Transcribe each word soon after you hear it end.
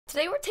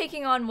Today we're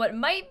taking on what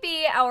might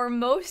be our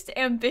most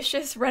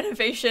ambitious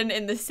renovation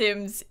in The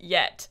Sims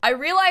yet. I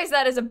realize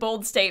that is a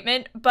bold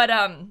statement, but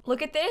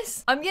look at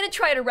this. I'm gonna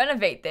try to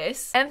renovate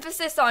this.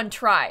 Emphasis on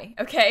try,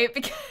 okay?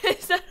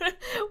 Because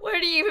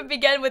where do you even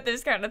begin with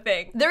this kind of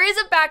thing? There is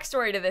a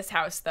backstory to this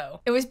house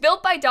though. It was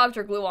built by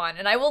Dr. Gluon,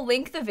 and I will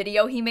link the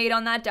video he made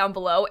on that down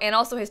below, and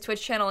also his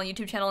Twitch channel and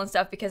YouTube channel and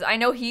stuff, because I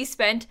know he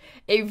spent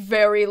a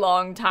very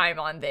long time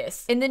on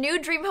this. In the new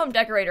Dream Home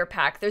Decorator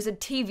pack, there's a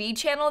TV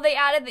channel they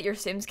added that your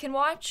Sims can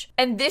watch,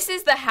 and this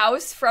is the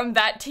house from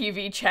that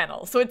TV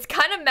channel, so it's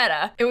kind of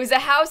meta. It was a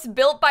house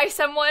built by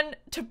someone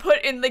to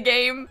put in the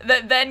game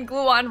that then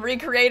Gluon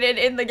recreated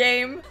in the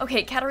game.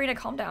 Okay, Katarina,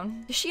 calm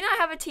down. Does she not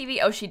have a TV?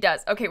 Oh, she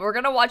does. Okay, we're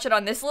gonna watch it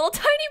on this little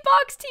tiny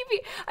box TV.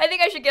 I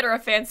think I should get her a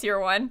fancier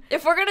one.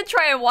 If we're gonna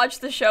try and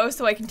watch the show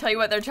so I can tell you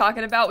what they're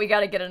talking about, we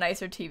gotta get a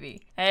nicer TV.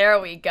 There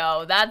we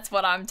go. That's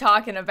what I'm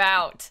talking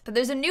about. But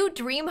there's a new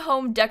Dream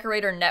Home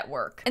Decorator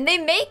network, and they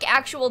make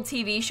actual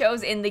TV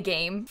shows in the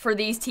game for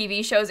these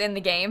TV shows in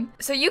the game,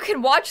 so you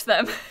can watch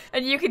them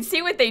and you can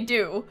see what they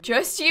do.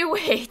 Just you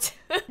wait.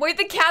 Wait,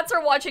 the cats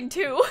are watching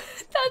too.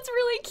 That's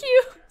really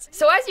cute.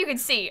 So as you can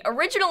see,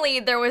 originally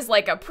there was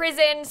like a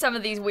prison, some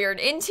of these weird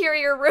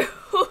interior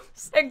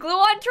rooms, and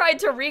Gluon tried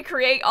to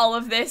recreate all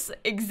of this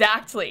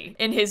exactly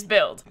in his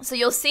build. So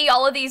you'll see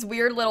all of these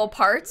weird little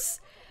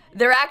parts.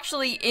 They're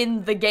actually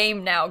in the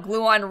game now.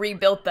 Gluon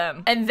rebuilt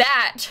them. And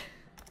that,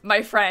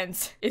 my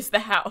friends, is the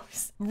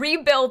house.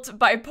 Rebuilt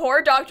by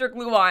poor Dr.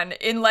 Gluon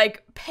in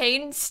like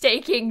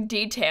painstaking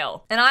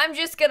detail. And I'm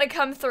just gonna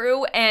come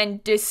through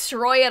and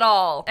destroy it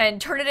all and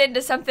turn it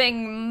into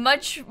something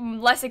much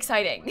less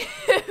exciting.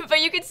 But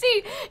you can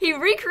see he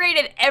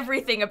recreated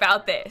everything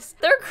about this.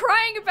 They're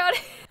crying about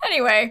it.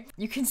 Anyway,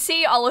 you can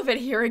see all of it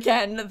here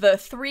again. The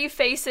 3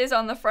 faces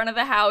on the front of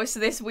the house,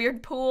 this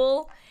weird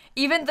pool,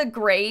 even the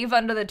grave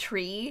under the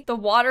tree, the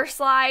water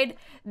slide,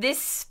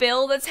 this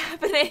spill that's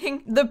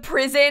happening, the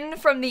prison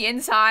from the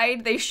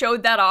inside, they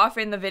showed that off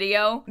in the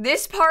video.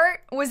 This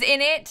part was in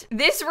it.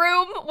 This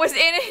room was in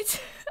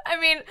it. I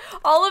mean,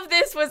 all of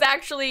this was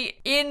actually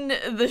in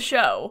the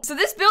show. So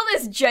this build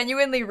is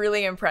genuinely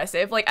really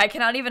impressive. Like, I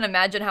cannot even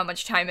imagine how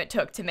much time it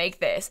took to make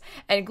this.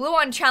 And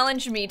Gluon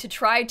challenged me to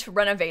try to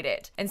renovate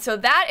it. And so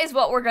that is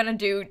what we're gonna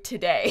do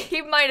today.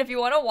 Keep in mind, if you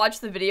wanna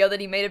watch the video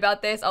that he made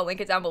about this, I'll link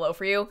it down below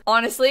for you.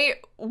 Honestly,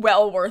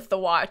 well worth the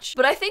watch.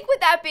 But I think with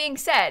that being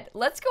said,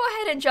 let's go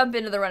ahead and jump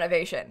into the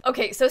renovation.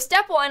 Okay, so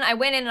step 1, I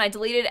went in and I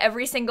deleted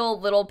every single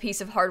little piece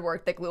of hard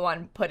work that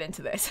Gluon put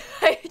into this.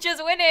 I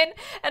just went in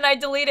and I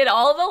deleted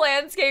all the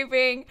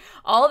landscaping,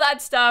 all that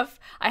stuff.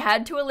 I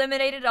had to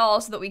eliminate it all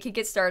so that we could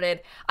get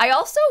started. I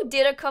also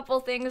did a couple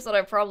things that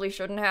I probably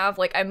shouldn't have.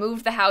 Like, I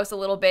moved the house a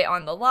little bit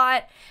on the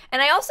lot,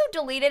 and I also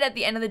deleted at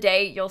the end of the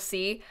day, you'll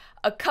see,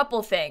 a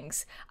couple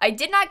things. I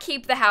did not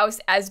keep the house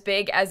as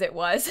big as it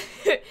was.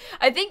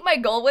 I think my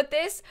goal with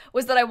this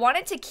was that I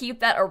wanted to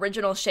keep that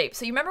original shape.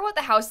 So you remember what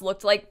the house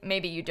looked like?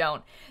 Maybe you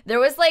don't. There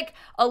was like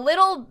a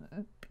little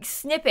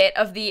snippet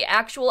of the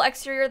actual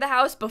exterior of the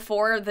house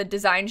before the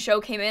design show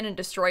came in and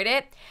destroyed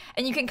it,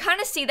 and you can kind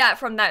of see that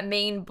from that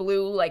main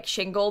blue like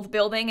shingled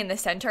building in the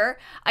center.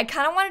 I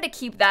kind of wanted to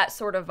keep that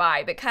sort of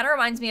vibe. It kind of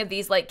reminds me of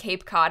these like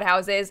Cape Cod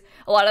houses.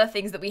 A lot of the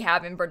things that we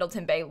have in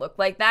Brindleton Bay look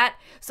like that,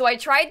 so I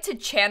tried to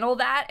channel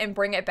that and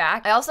bring it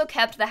back. I also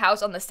kept the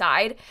house on the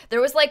side.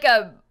 There was like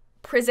a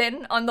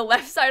prison on the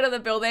left side of the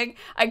building.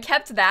 I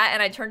kept that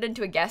and I turned it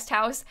into a guest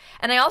house,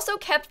 and I also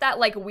kept that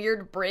like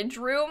weird bridge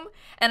room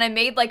and I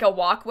made like a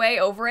walkway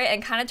over it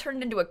and kind of turned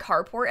it into a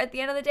carport at the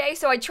end of the day.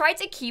 So I tried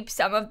to keep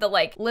some of the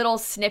like little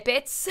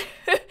snippets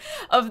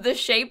of the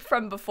shape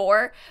from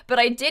before, but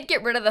I did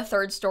get rid of the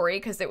 3rd story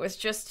because it was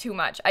just too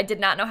much. I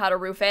did not know how to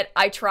roof it.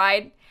 I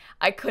tried.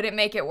 I couldn't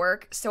make it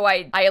work, so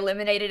I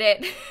eliminated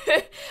it.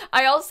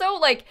 I also,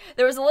 like,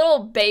 there was a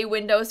little bay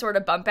window sort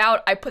of bump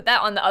out. I put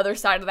that on the other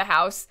side of the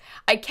house.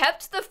 I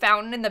kept the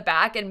fountain in the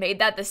back and made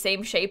that the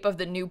same shape of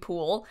the new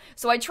pool.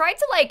 So I tried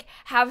to, like,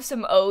 have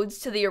some odes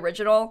to the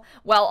original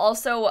while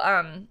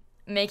also,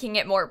 making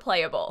it more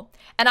playable.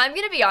 And I'm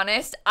gonna be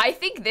honest, I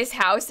think this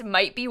house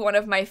might be one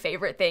of my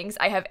favorite things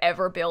I have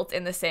ever built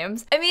in The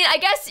Sims. I mean, I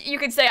guess you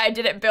could say I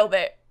didn't build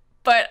it,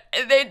 but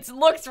it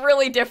looks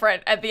really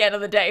different at the end of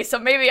the day, so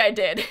maybe I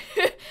did.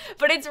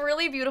 But it's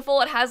really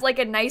beautiful. It has like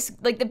a nice,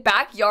 like the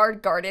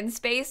backyard garden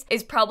space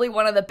is probably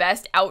one of the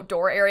best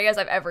outdoor areas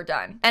I've ever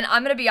done. And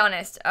I'm gonna be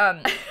honest,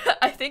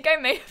 I think I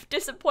may have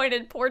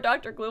disappointed poor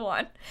Dr.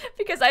 Gluon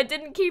because I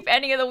didn't keep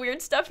any of the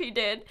weird stuff he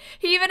did.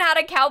 He even had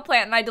a cow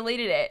plant and I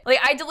deleted it. Like,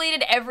 I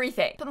deleted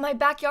everything. But my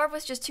backyard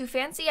was just too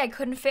fancy. I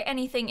couldn't fit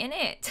anything in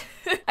it.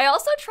 I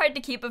also tried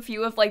to keep a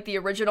few of like the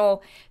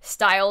original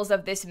styles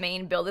of this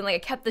main building. Like, I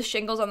kept the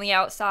shingles on the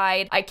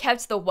outside. I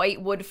kept the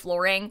white wood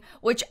flooring,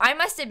 which I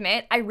must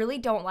admit, I really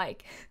don't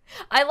like.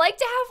 I like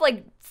to have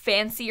like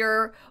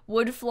fancier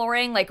wood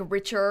flooring, like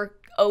richer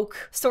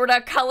oak sort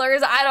of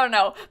colors. I don't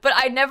know, but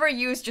I never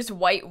used just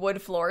white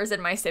wood floors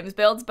in my Sims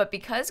builds, but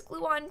because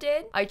Gluon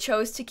did, I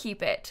chose to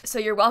keep it. So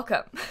you're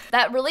welcome.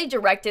 That really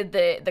directed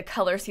the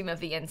color scheme of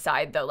the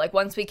inside though. Like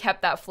once we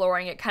kept that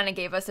flooring, it kind of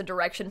gave us a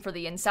direction for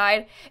the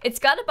inside. It's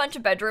got a bunch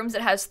of bedrooms.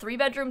 It has 3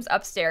 bedrooms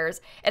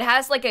upstairs. It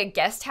has like a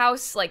guest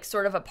house, like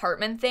sort of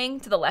apartment thing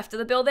to the left of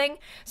the building.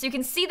 So you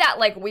can see that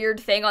like weird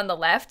thing on the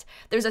left.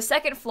 There's a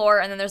second floor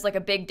and then there's like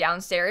a big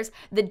downstairs.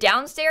 The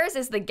downstairs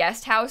is the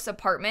guest house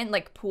apartment,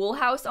 like pool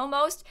house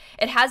almost.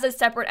 It has a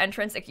separate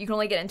entrance. Like you can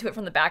only get into it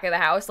from the back of the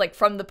house. Like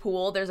from the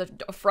pool, there's a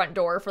front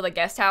door for the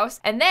guest house.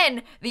 And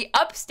then the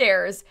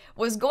upstairs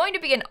was going to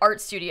be an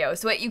art studio.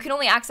 So you can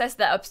only access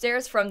the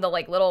upstairs from the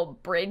like little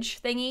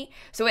bridge thingy.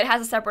 So it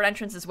has a separate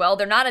entrance as well.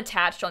 They're not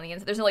attached on the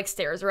inside. There's no like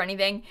stairs or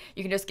anything.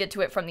 You can just get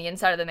to it from the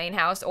inside of the main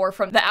house or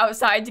from the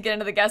outside to get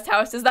into the guest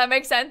house. Does that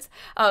make sense?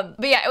 But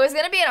yeah, it was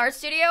gonna be an art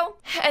studio.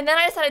 And then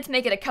I decided to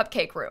make it a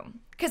cupcake room.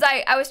 Because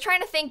I was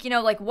trying to think, you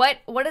know, like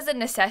what is a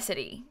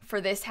necessity for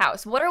this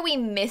house? What are we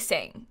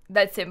missing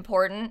that's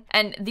important?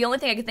 And the only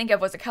thing I could think of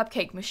was a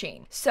cupcake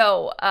machine.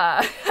 So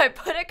I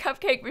put a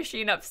cupcake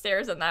machine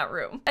upstairs in that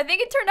room. I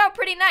think it turned out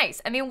pretty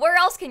nice. I mean, where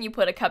else can you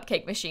put a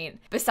cupcake machine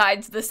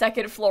besides the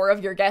second floor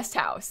of your guest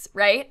house,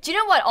 right? Do you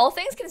know what? All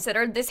things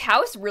considered, this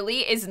house really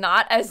is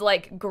not as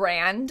like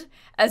grand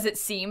as it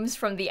seems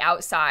from the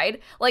outside.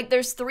 Like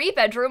there's 3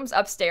 bedrooms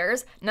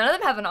upstairs. None of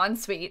them have an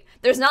ensuite.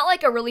 There's not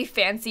like a really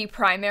fancy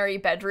primary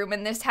bedroom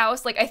in this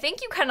house. Like I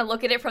think you kind of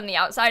look at it from the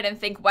outside and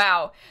think,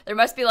 wow, there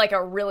must be like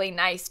a really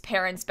nice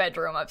parents'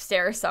 bedroom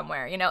upstairs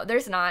somewhere. You know,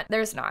 there's not.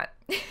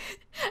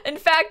 In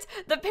fact,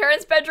 the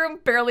parents' bedroom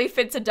barely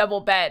fits a double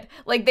bed.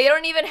 Like they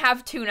don't even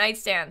have 2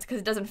 nightstands because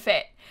it doesn't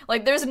fit.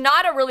 Like there's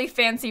not a really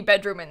fancy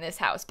bedroom in this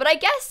house, but I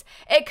guess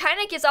it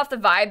kind of gives off the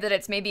vibe that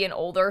it's maybe an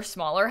older,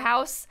 smaller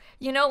house.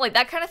 You know, like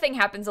that kind of thing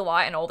happens a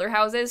lot in older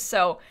houses.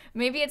 So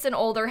maybe it's an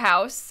older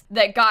house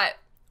that got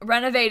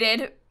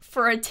renovated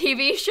for a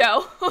TV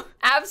show,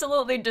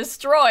 absolutely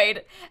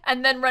destroyed,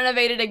 and then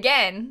renovated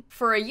again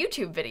for a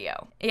YouTube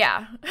video.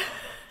 Yeah.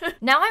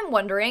 Now I'm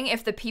wondering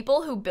if the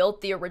people who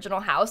built the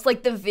original house,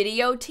 like the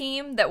video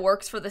team that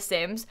works for The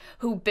Sims,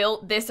 who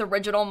built this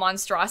original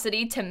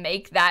monstrosity to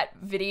make that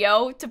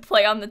video to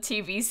play on the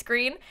TV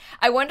screen,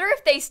 I wonder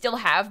if they still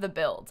have the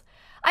build.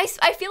 I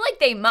feel like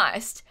they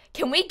must.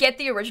 Can we get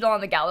the original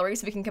on the gallery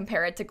so we can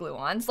compare it to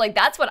Gluon's? Like,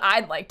 that's what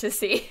I'd like to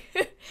see.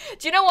 Do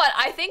you know what?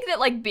 I think that,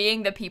 like,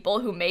 being the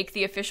people who make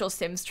the official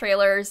Sims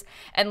trailers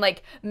and,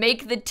 like,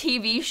 make the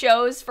TV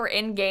shows for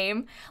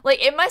in-game,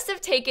 like, it must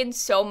have taken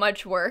so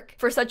much work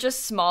for such a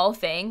small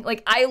thing.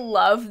 Like, I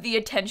love the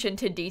attention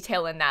to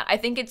detail in that. I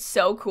think it's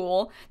so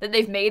cool that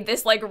they've made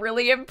this, like,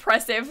 really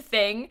impressive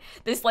thing,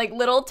 this, like,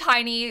 little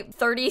tiny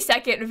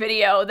 30-second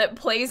video that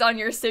plays on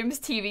your Sims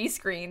TV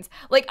screens.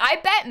 Like, I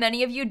bet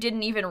many of you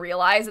didn't even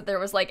realize that there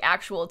was like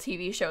actual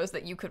TV shows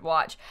that you could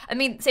watch. I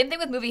mean, same thing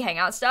with movie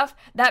hangout stuff.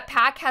 That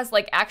pack has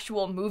like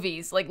actual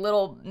movies, like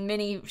little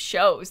mini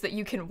shows that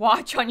you can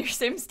watch on your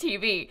Sims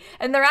TV.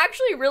 And they're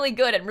actually really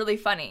good and really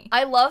funny.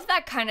 I love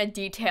that kind of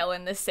detail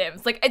in The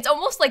Sims. Like it's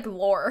almost like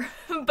lore,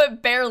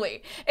 but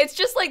barely. It's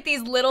just like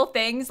these little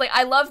things. Like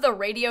I love the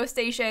radio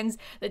stations,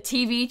 the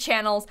TV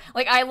channels.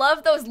 Like I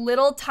love those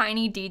little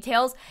tiny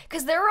details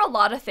because there are a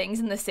lot of things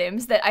in The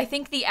Sims that I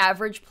think the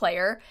average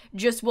player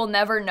just will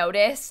never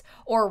notice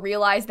or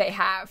realize they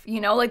have,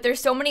 you know? Like there's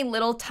so many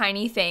little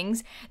tiny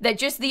things that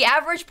just the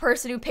average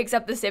person who picks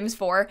up The Sims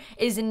 4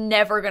 is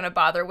never gonna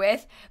bother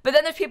with. But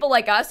then there's people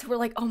like us who are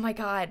like, oh my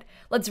god,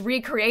 let's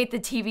recreate the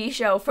TV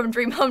show from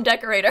Dream Home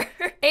Decorator.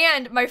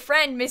 And my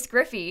friend Miss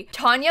Griffey,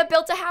 Tanya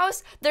built a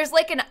house. There's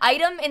like an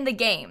item in the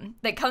game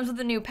that comes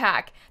with a new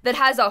pack that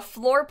has a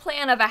floor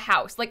plan of a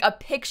house, like a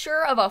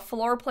picture of a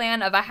floor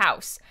plan of a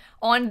house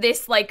on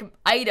this like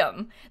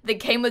item that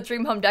came with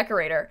Dream Home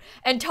Decorator.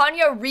 And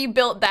Tanya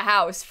rebuilt the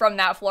house from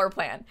that floor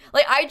plan.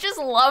 Like I just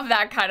love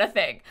that kind of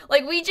thing.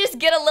 Like we just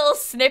get a little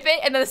snippet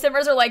and then the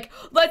Simmers are like,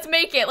 let's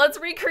make it, let's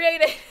recreate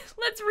it,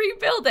 let's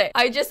rebuild it.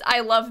 I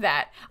love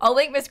that. I'll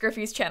link Miss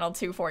Griffey's channel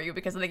too for you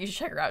because I think you should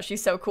check her out.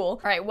 She's so cool.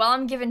 All right, while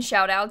I'm giving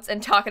shout outs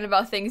and talking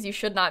about things you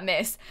should not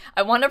miss,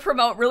 I want to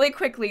promote really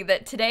quickly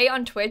that today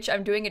on Twitch,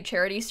 I'm doing a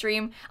charity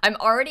stream. I'm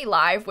already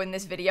live when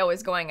this video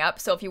is going up.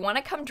 So if you want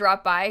to come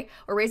drop by,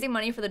 we're raising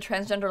money for the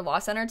Transgender Law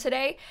Center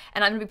today,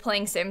 and I'm gonna be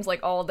playing Sims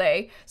like all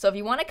day. So if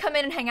you want to come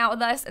in and hang out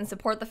with us and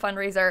support the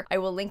fundraiser, I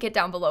will link it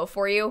down below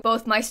for you,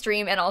 both my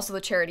stream and also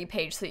the charity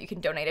page so that you can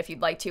donate if you'd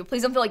like to.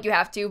 Please don't feel like you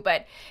have to,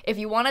 but if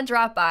you want to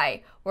drop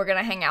by, we're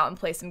gonna hang out and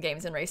play some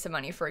games and raise some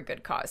money for a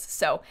good cause.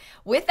 So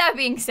with that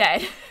being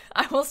said,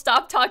 I will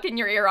stop talking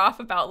your ear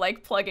off about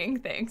like plugging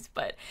things,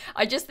 but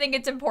I just think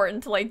it's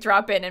important to like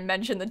drop in and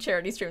mention the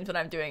charity streams when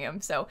I'm doing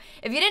them. So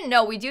if you didn't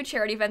know, we do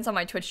charity events on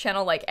my Twitch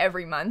channel like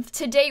every month.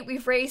 To date,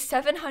 we've raised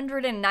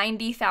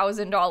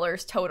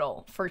 $790,000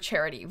 total for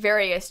charity,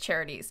 various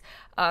charities.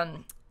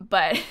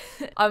 but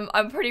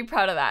I'm pretty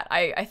proud of that.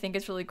 I think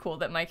it's really cool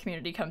that my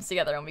community comes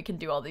together and we can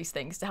do all these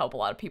things to help a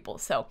lot of people.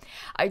 So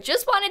I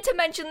just wanted to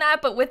mention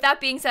that, but with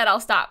that being said, I'll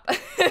stop.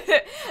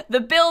 The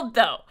build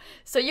though.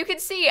 So you can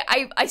see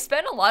I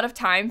spent a lot of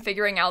time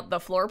figuring out the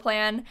floor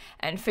plan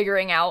and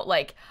figuring out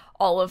like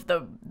all of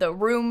the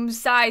room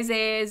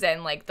sizes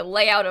and like the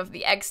layout of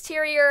the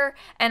exterior,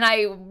 and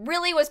I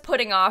really was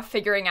putting off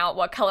figuring out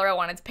what color I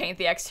wanted to paint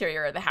the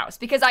exterior of the house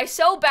because I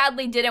so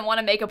badly didn't want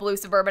to make a blue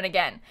Suburban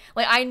again.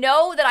 Like, I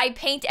know that I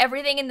paint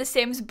everything in The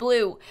Sims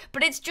blue,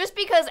 but it's just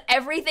because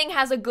everything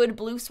has a good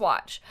blue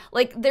swatch.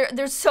 Like,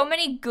 there's so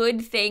many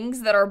good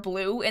things that are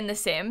blue in The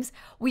Sims.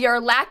 We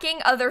are lacking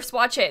other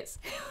swatches.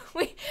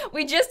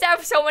 We just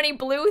have so many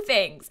blue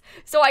things.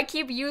 So I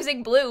keep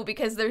using blue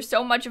because there's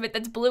so much of it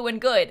that's blue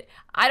and good.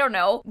 I don't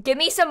know. Give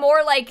me some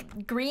more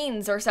like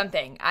greens or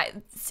something.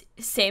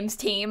 Sims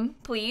team,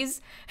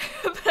 please.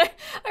 But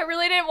I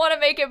really didn't want to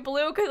make it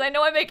blue because I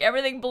know I make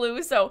everything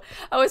blue, so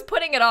I was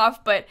putting it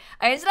off, but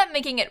I ended up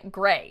making it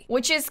gray,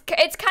 which is,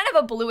 it's kind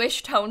of a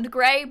bluish toned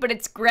gray, but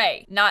it's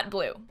gray, not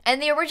blue.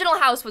 And the original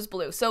house was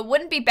blue, so it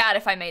wouldn't be bad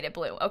if I made it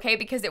blue, okay?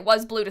 Because it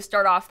was blue to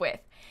start off with.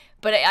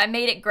 But I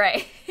made it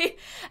gray.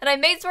 And I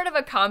made sort of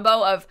a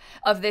combo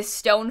of this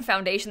stone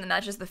foundation that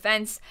matches the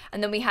fence,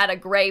 and then we had a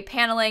gray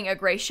paneling, a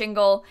gray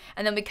shingle,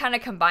 and then we kind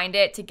of combined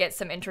it to get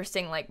some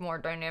interesting, like, more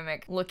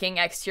dynamic looking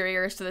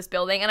exteriors to this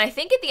building. And I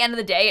think at the end of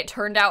the day, it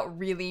turned out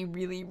really,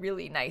 really,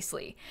 really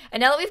nicely. And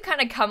now that we've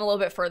kind of come a little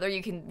bit further,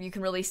 you can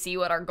really see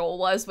what our goal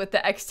was with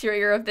the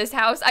exterior of this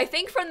house. I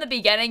think from the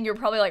beginning, you're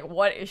probably like,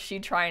 what is she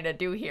trying to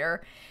do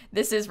here?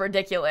 This is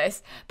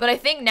ridiculous. But I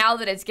think now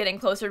that it's getting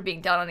closer to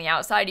being done on the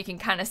outside, you can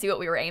kind of see what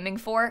we were aiming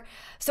for.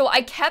 So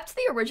I kept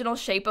the original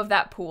shape of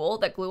that pool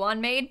that Gluon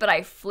made, but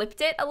I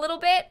flipped it a little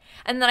bit,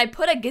 and then I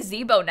put a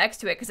gazebo next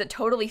to it because it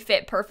totally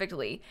fit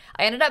perfectly.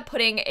 I ended up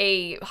putting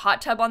a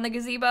hot tub on the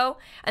gazebo,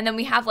 and then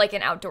we have like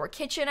an outdoor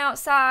kitchen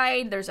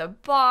outside, there's a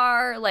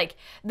bar, like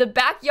the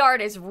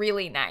backyard is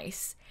really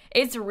nice.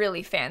 It's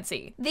really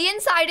fancy. The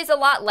inside is a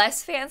lot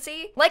less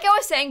fancy. Like I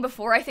was saying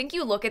before, I think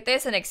you look at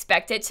this and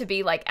expect it to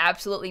be like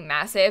absolutely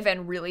massive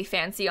and really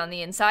fancy on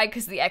the inside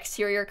because the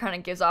exterior kind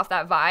of gives off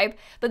that vibe.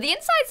 But the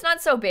inside's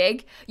not so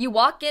big. You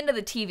walk into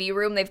the TV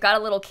room, they've got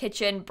a little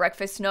kitchen,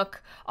 breakfast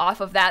nook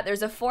off of that.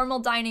 There's a formal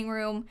dining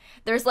room.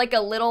 There's like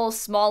a little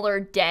smaller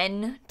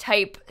den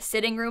type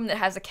sitting room that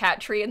has a cat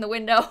tree in the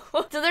window.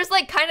 So there's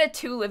like kind of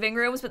two living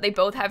rooms, but they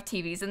both have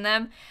TVs in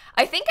them.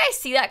 I think I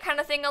see that kind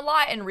of thing a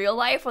lot in real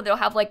life where they'll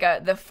have like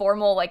the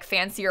formal, like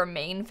fancier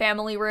main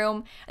family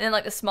room and then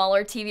like the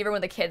smaller TV room where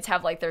the kids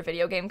have like their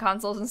video game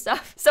consoles and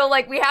stuff. So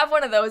like we have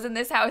one of those in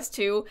this house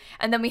too.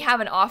 And then we have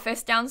an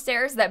office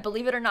downstairs that,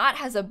 believe it or not,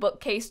 has a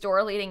bookcase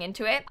door leading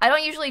into it. I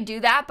don't usually do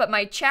that, but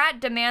my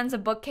chat demands a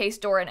bookcase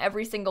door in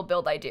every single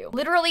build I do.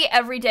 Literally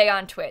every day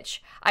on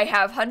Twitch, I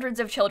have hundreds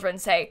of children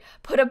say,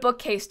 put a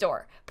bookcase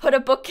door, put a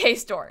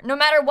bookcase door. No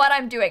matter what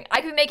I'm doing,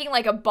 I could be making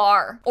like a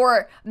bar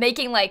or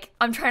making like,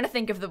 I'm trying to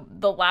think of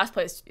the last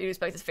place you'd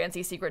expect this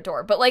fancy secret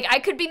door, but like I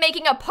could be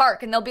making a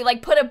park and they'll be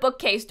like, put a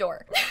bookcase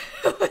door.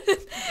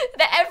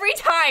 That every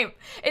time.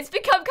 It's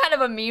become kind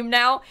of a meme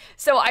now.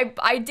 So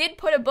I did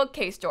put a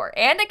bookcase door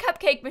and a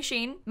cupcake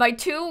machine. My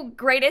two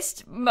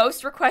greatest,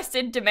 most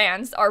requested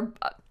demands are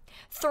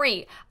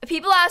 3.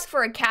 People ask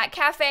for a cat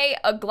cafe,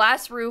 a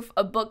glass roof,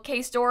 a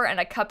bookcase door, and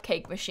a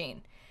cupcake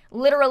machine.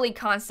 Literally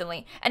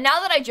constantly. And now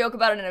that I joke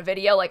about it in a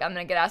video, like I'm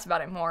gonna get asked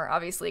about it more,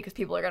 obviously, because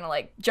people are gonna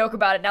like joke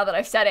about it now that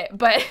I've said it,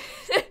 but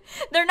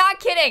they're not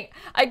kidding.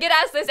 I get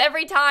asked this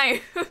every time,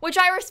 which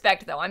I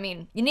respect though. I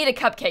mean, you need a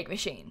cupcake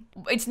machine.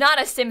 It's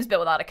not a Sims build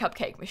without a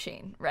cupcake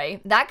machine,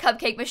 right? That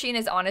cupcake machine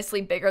is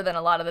honestly bigger than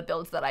a lot of the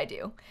builds that I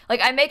do.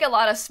 Like I make a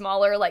lot of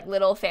smaller, like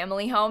little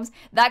family homes.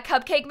 That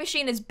cupcake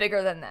machine is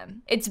bigger than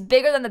them. It's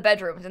bigger than the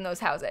bedrooms in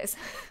those houses.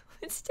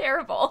 It's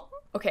terrible.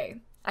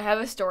 Okay. I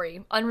have a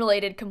story,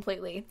 unrelated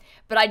completely,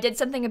 but I did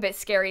something a bit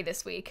scary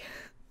this week.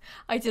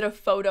 I did a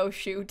photo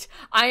shoot.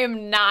 I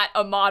am not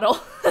a model.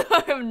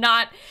 I am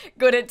not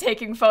good at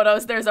taking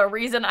photos. There's a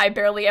reason I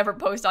barely ever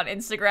post on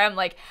Instagram.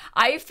 Like,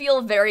 I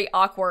feel very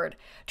awkward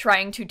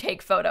trying to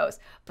take photos,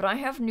 but I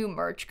have new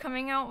merch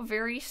coming out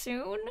very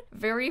soon.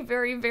 Very,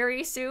 very,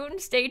 very soon.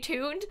 Stay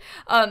tuned.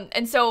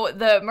 And so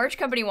the merch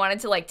company wanted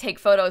to like take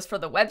photos for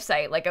the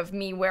website, like of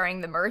me wearing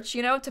the merch,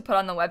 you know, to put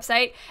on the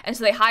website. And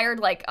so they hired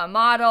like a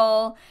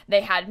model.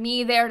 They had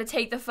me there to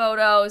take the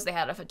photos. They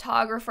had a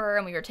photographer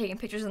and we were taking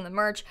pictures in the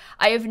merch.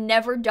 I have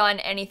never done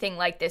anything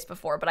like this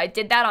before, but I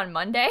did that on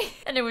Monday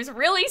and it was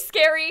really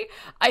scary.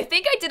 I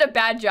think I did a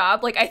bad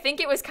job. Like, I think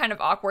it was kind of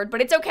awkward,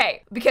 but it's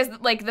okay because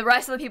like the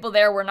rest of the people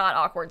there were not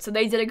awkward. So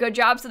they did a good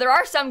job. So there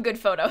are some good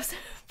photos,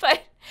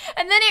 but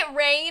And then it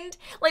rained.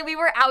 Like, we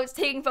were out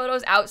taking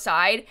photos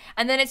outside,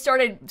 and then it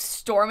started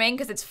storming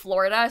because it's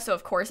Florida, so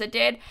of course it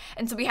did.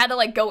 And so we had to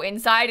like go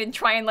inside and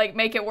try and like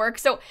make it work.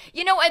 So,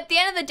 you know, at the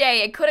end of the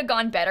day, it could have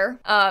gone better.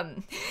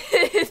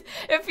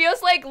 It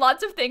feels like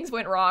lots of things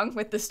went wrong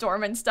with the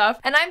storm and stuff.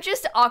 And I'm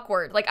just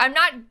awkward. Like, I'm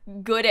not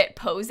good at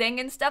posing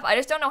and stuff. I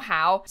just don't know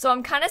how. So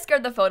I'm kind of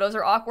scared the photos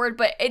are awkward,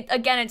 but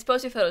again, it's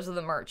supposed to be photos of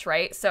the merch,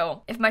 right?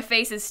 So if my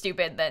face is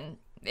stupid, then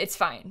it's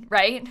fine,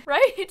 right?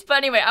 Right? But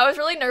anyway, I was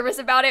really nervous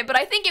about it, but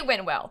I think it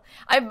went well.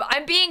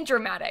 I'm being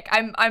dramatic.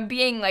 I'm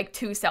being like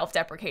too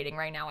self-deprecating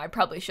right now. I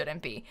probably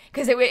shouldn't be,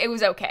 because it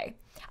was okay.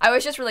 I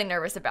was just really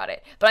nervous about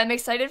it, but I'm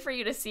excited for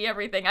you to see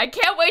everything. I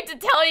can't wait to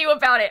tell you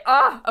about it.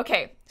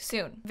 Okay,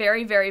 soon.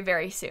 Very, very,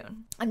 very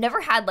soon. I've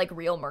never had like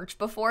real merch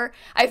before.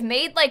 I've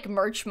made like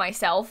merch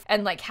myself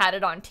and like had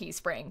it on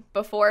Teespring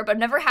before, but I've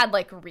never had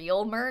like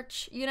real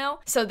merch, you know?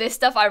 So this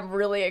stuff I'm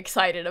really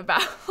excited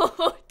about.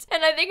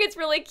 And I think it's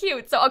really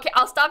cute. So okay,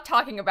 I'll stop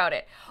talking about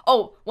it.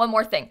 Oh, one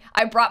more thing.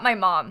 I brought my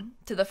mom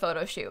to the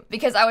photo shoot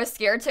because I was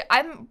scared to,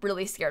 I'm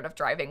really scared of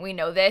driving. We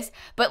know this,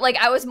 but like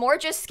I was more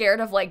just scared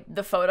of like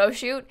the photo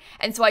shoot.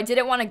 And so I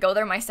didn't want to go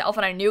there myself,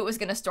 and I knew it was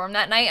going to storm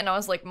that night. And I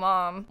was like,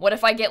 Mom, what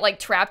if I get like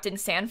trapped in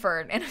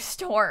Sanford in a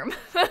storm?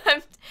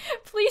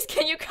 Please,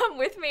 can you come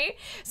with me?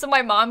 So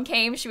my mom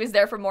came. She was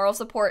there for moral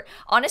support.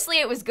 Honestly,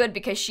 it was good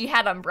because she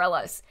had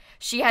umbrellas.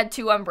 She had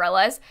 2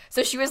 umbrellas.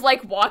 So she was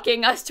like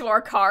walking us to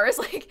our cars.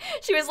 Like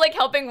she was like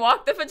helping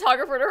walk the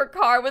photographer to her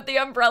car with the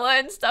umbrella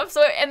and stuff.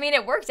 So I mean,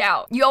 it worked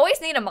out. You always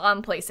need a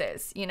mom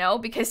places, you know,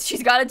 because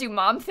she's got to do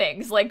mom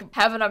things like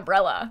have an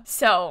umbrella.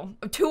 So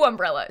 2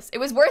 umbrellas. It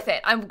was worth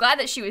it. I'm glad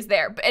that she was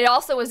there, but it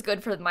also was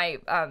good for my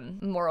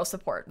moral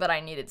support that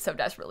I needed so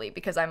desperately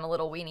because I'm a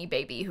little weenie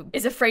baby who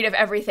is afraid of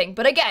everything.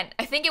 But again,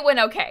 I think it went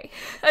okay.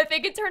 I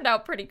think it turned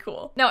out pretty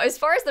cool. Now, as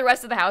far as the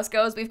rest of the house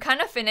goes, we've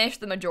kind of finished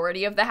the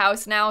majority of the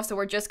house now, so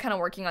we're just kind of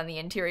working on the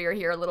interior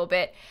here a little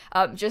bit,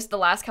 just the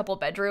last couple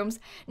bedrooms.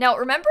 Now,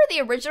 remember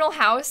the original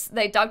house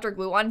that Dr.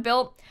 Gluon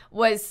built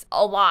was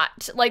a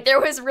lot. Like,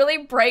 there was really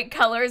bright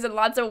colors and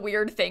lots of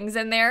weird things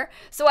in there.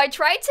 So I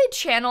tried to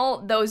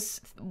channel those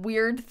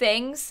weird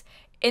things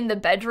in the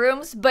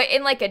bedrooms, but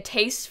in like a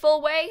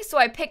tasteful way. So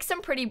I picked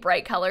some pretty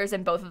bright colors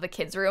in both of the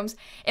kids' rooms.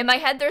 In my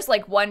head, there's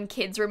like 1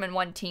 kids' room and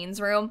 1 teens'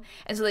 room.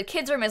 And so the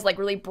kids' room is like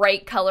really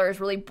bright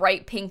colors, really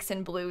bright pinks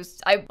and blues.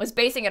 I was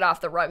basing it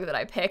off the rug that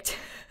I picked.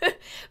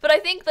 But I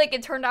think like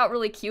it turned out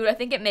really cute. I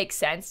think it makes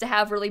sense to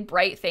have really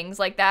bright things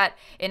like that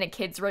in a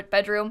kid's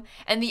bedroom.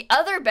 And the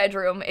other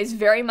bedroom is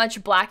very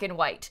much black and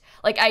white.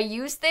 Like I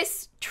used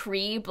this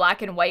tree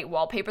black and white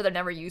wallpaper that I've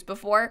never used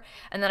before,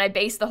 and then I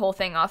based the whole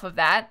thing off of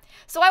that.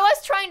 So I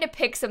was trying to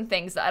pick some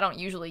things that I don't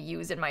usually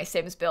use in my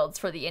Sims builds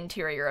for the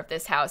interior of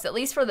this house, at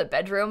least for the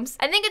bedrooms.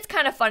 I think it's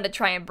kind of fun to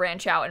try and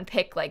branch out and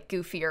pick like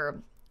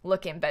goofier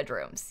looking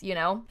bedrooms, you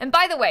know? And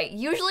by the way,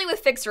 usually with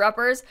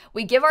fixer-uppers,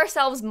 we give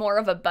ourselves more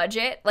of a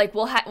budget. Like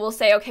we'll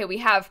say, okay, we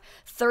have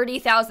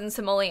 30,000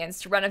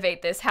 simoleons to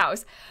renovate this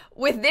house.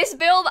 With this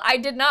build, I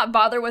did not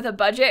bother with a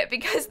budget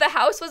because the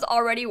house was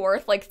already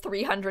worth like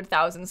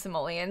 300,000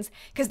 simoleons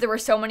because there were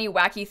so many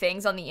wacky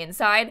things on the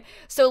inside.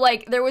 So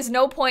like there was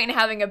no point in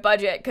having a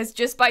budget because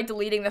just by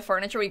deleting the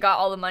furniture, we got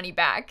all the money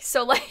back.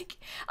 So like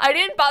I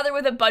didn't bother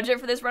with a budget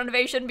for this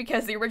renovation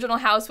because the original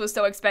house was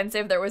so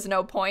expensive, there was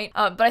no point.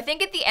 But I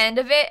think at the end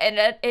of it,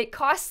 and it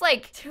costs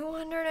like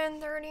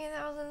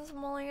 230,000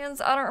 simoleons.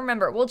 I don't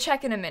remember. We'll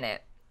check in a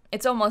minute.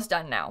 It's almost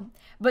done now.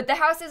 But the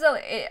house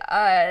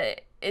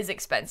is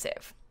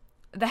expensive.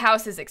 The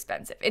house is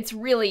expensive. It's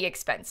really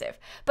expensive.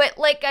 But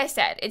like I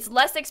said, it's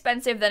less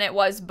expensive than it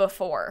was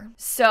before.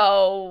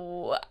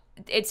 So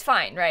it's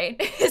fine,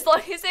 right? As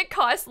long as it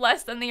costs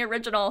less than the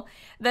original,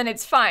 then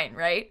it's fine,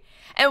 right?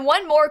 And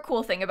one more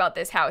cool thing about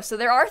this house. So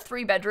there are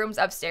 3 bedrooms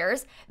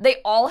upstairs. They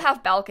all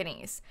have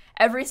balconies.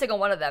 Every single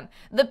one of them.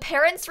 The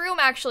parents' room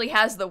actually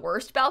has the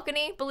worst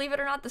balcony, believe it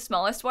or not, the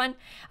smallest one.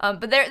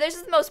 But this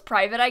is the most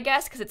private, I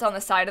guess, because it's on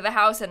the side of the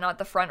house and not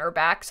the front or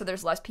back, so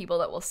there's less people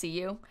that will see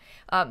you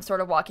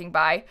sort of walking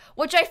by,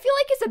 which I feel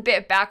like is a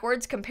bit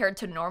backwards compared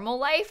to normal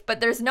life,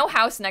 but there's no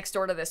house next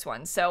door to this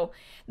one, so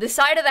the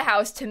side of the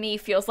house to me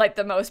feels like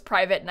the most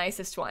private,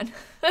 nicest one.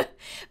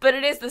 But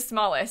it is the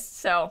smallest,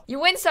 so you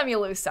win some, you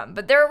lose some.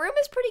 But their room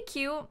is pretty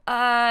cute.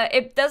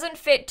 It doesn't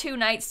fit 2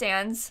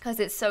 nightstands because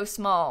it's so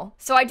small.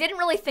 So I didn't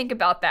really think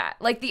about that.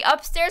 Like the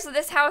upstairs of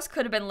this house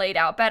could have been laid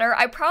out better.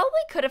 I probably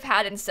could have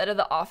had, instead of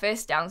the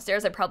office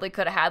downstairs, I probably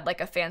could have had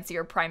like a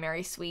fancier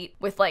primary suite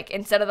with like,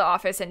 instead of the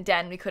office and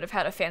den, we could have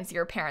had a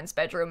fancier parents'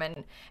 bedroom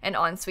and an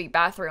ensuite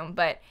bathroom.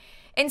 But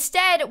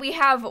instead, we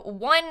have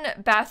 1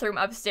 bathroom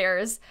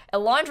upstairs, a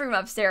laundry room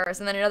upstairs,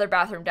 and then another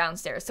bathroom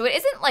downstairs. So it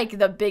isn't like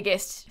the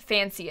biggest,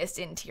 fanciest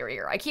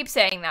interior. I keep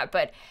saying that,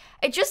 but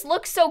It just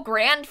looks so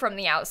grand from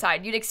the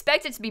outside. You'd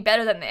expect it to be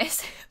better than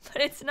this,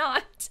 but it's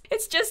not.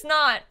 It's just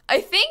not.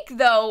 I think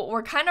though,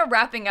 we're kind of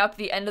wrapping up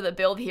the end of the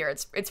build here.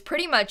 It's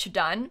pretty much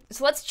done.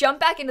 So let's jump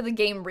back into the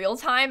game real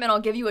time and I'll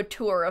give you a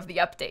tour of the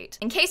update.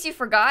 In case you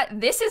forgot,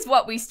 this is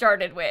what we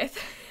started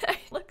with.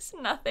 It looks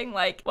nothing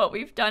like what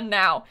we've done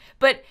now,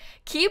 but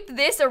keep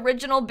this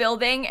original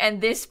building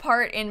and this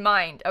part in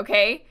mind,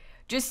 okay?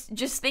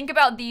 Just think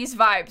about these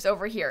vibes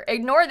over here.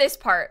 Ignore this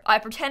part. I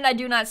pretend I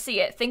do not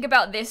see it. Think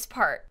about this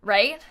part,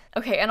 right?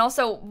 Okay, and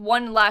also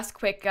one last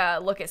quick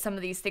look at some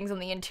of these things on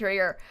the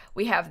interior.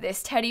 We have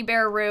this teddy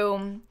bear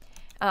room.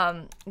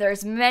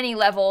 There's many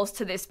levels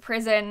to this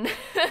prison.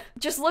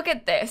 Just look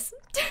at this.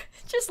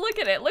 Just look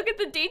at it. Look at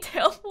the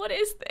detail. What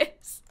is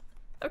this?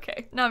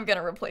 Okay, now I'm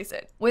gonna replace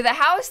it with a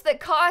house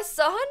that costs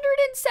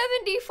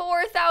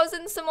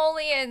 174,000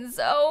 simoleons.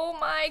 Oh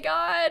my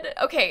god.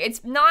 Okay,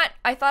 it's not,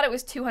 I thought it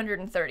was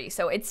 230,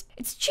 so it's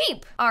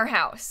cheap. Our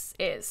house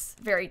is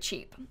very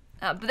cheap.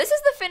 But this is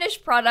the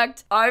finished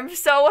product. I'm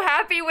so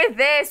happy with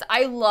this.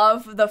 I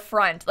love the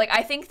front. Like,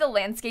 I think the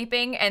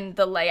landscaping and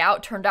the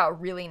layout turned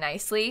out really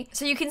nicely.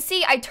 So you can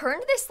see I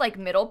turned this like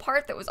middle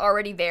part that was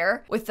already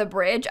there with the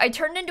bridge. I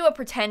turned into a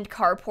pretend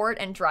carport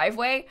and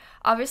driveway.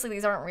 Obviously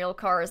these aren't real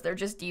cars. They're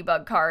just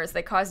debug cars.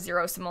 They cost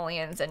 0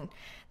 simoleons and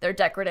they're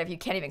decorative. You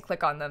can't even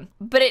click on them.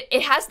 But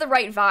it has the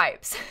right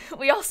vibes.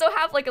 We also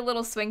have like a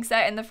little swing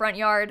set in the front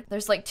yard.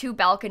 There's like 2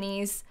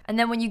 balconies. And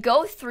then when you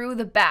go through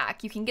the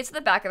back, you can get to the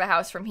back of the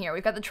house from here.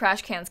 We've got the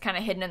trash cans kind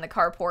of hidden in the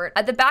carport.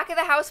 At the back of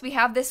the house, we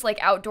have this like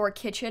outdoor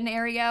kitchen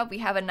area. We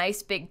have a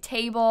nice big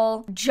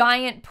table,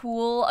 giant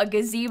pool, a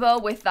gazebo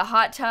with the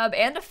hot tub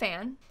and a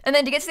fan. And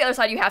then to get to the other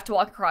side, you have to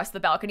walk across the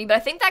balcony, but I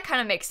think that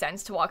kind of makes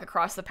sense to walk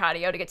across the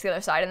patio to get to the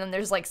other side. And then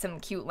there's like some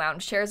cute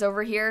lounge chairs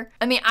over here.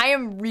 I mean, I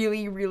am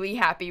really, really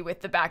happy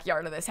with the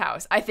backyard of this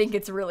house. I think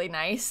it's really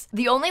nice.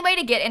 The only way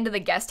to get into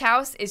the guest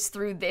house is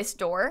through this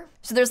door.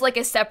 So there's like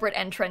a separate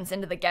entrance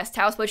into the guest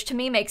house, which to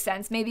me makes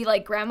sense. Maybe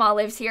like grandma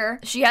lives here.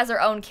 She has her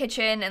own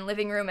kitchen and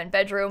living room and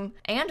bedroom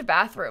and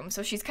bathroom.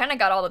 So she's kind of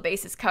got all the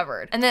bases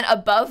covered. And then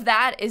above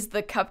that is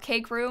the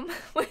cupcake room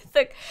with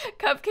the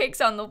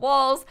cupcakes on the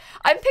walls.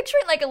 I'm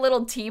picturing like a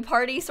little tea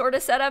party sort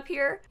of setup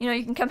here. You know,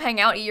 you can come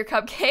hang out, eat your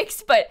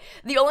cupcakes, but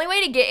the only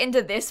way to get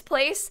into this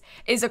place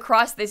is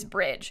across this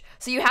bridge.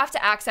 So you have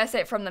to access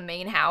it from the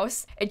main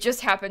house. It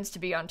just happens to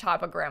be on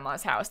top of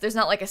grandma's house. There's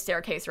not like a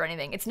staircase or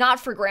anything. It's not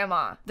for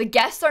grandma. The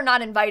guests are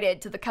not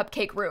invited to the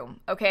cupcake room,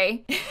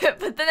 okay?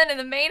 But then in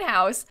the main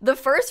house, the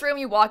first room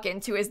you walk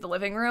into is the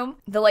living room,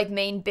 the like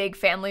main big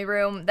family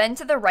room. Then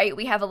to the right,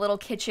 we have a little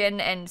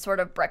kitchen and sort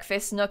of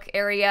breakfast nook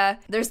area.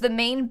 There's the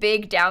main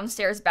big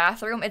downstairs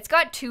bathroom. It's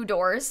got 2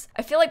 doors.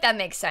 I feel like that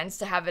makes sense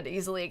to have it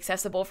easily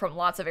accessible from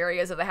lots of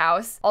areas of the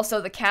house.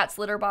 Also the cat's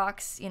litter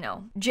box, you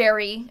know,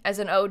 Jerry as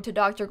an ode to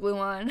Dr.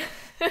 Gluon.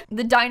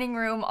 The dining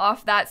room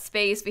off that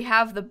space. We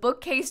have the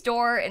bookcase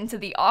door into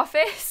the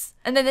office.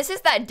 And then this is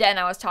that den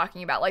I was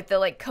talking about, like the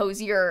like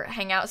cozier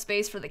hangout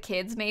space for the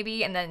kids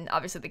maybe, and then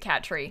obviously the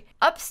cat tree.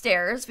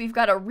 Upstairs, we've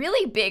got a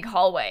really big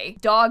hallway,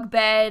 dog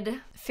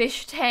bed,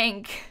 fish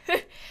tank,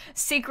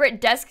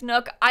 secret desk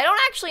nook. I don't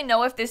actually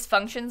know if this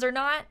functions or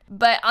not,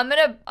 but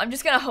I'm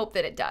just gonna hope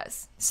that it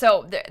does.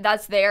 So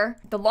that's there.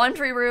 The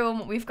laundry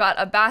room, we've got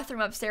a bathroom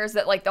upstairs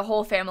that like the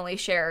whole family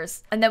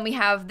shares. And then we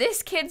have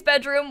this kid's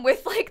bedroom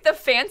with like the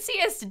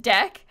fanciest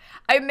deck.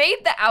 I made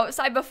the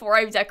outside before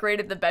I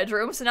decorated the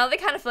bedroom, so now they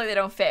kind of feel like they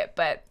don't fit,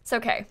 but it's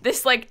okay.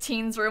 This like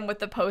teens room with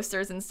the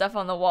posters and stuff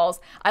on the walls,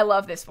 I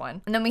love this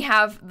one. And then we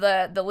have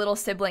the little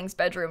siblings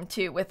bedroom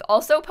too, with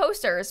also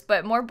posters,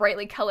 but more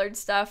brightly colored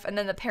stuff. And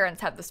then the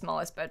parents have the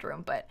smallest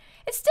bedroom, but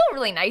it's still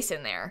really nice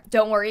in there.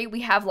 Don't worry,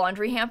 we have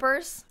laundry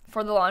hampers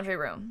for the laundry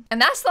room.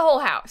 And that's the whole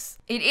house.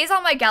 It is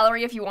on my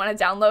gallery if you want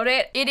to download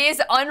it. It is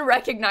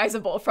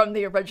unrecognizable from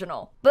the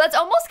original, but that's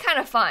almost kind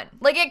of fun.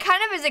 Like, it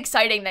kind of is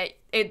exciting that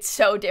it's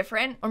so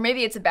different, or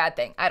maybe it's a bad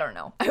thing. I don't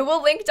know. I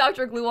will link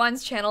Dr.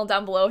 Gluon's channel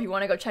down below if you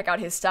want to go check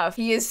out his stuff.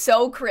 He is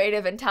so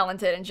creative and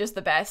talented and just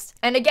the best.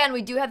 And again,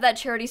 we do have that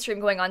charity stream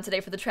going on today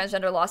for the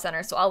Transgender Law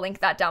Center, so I'll link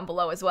that down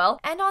below as well.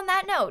 And on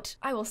that note,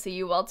 I will see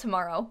you all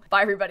tomorrow.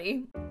 Bye,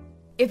 everybody.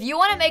 If you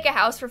want to make a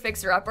house for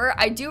Fixer Upper,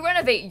 I do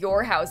renovate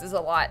your houses a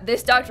lot.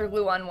 This Dr.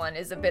 Gluon one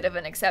is a bit of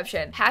an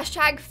exception.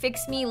 Hashtag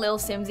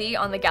 #FixMeLilSimsie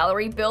on the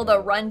gallery. Build a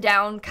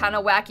rundown, kind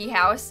of wacky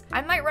house.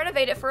 I might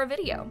renovate it for a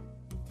video.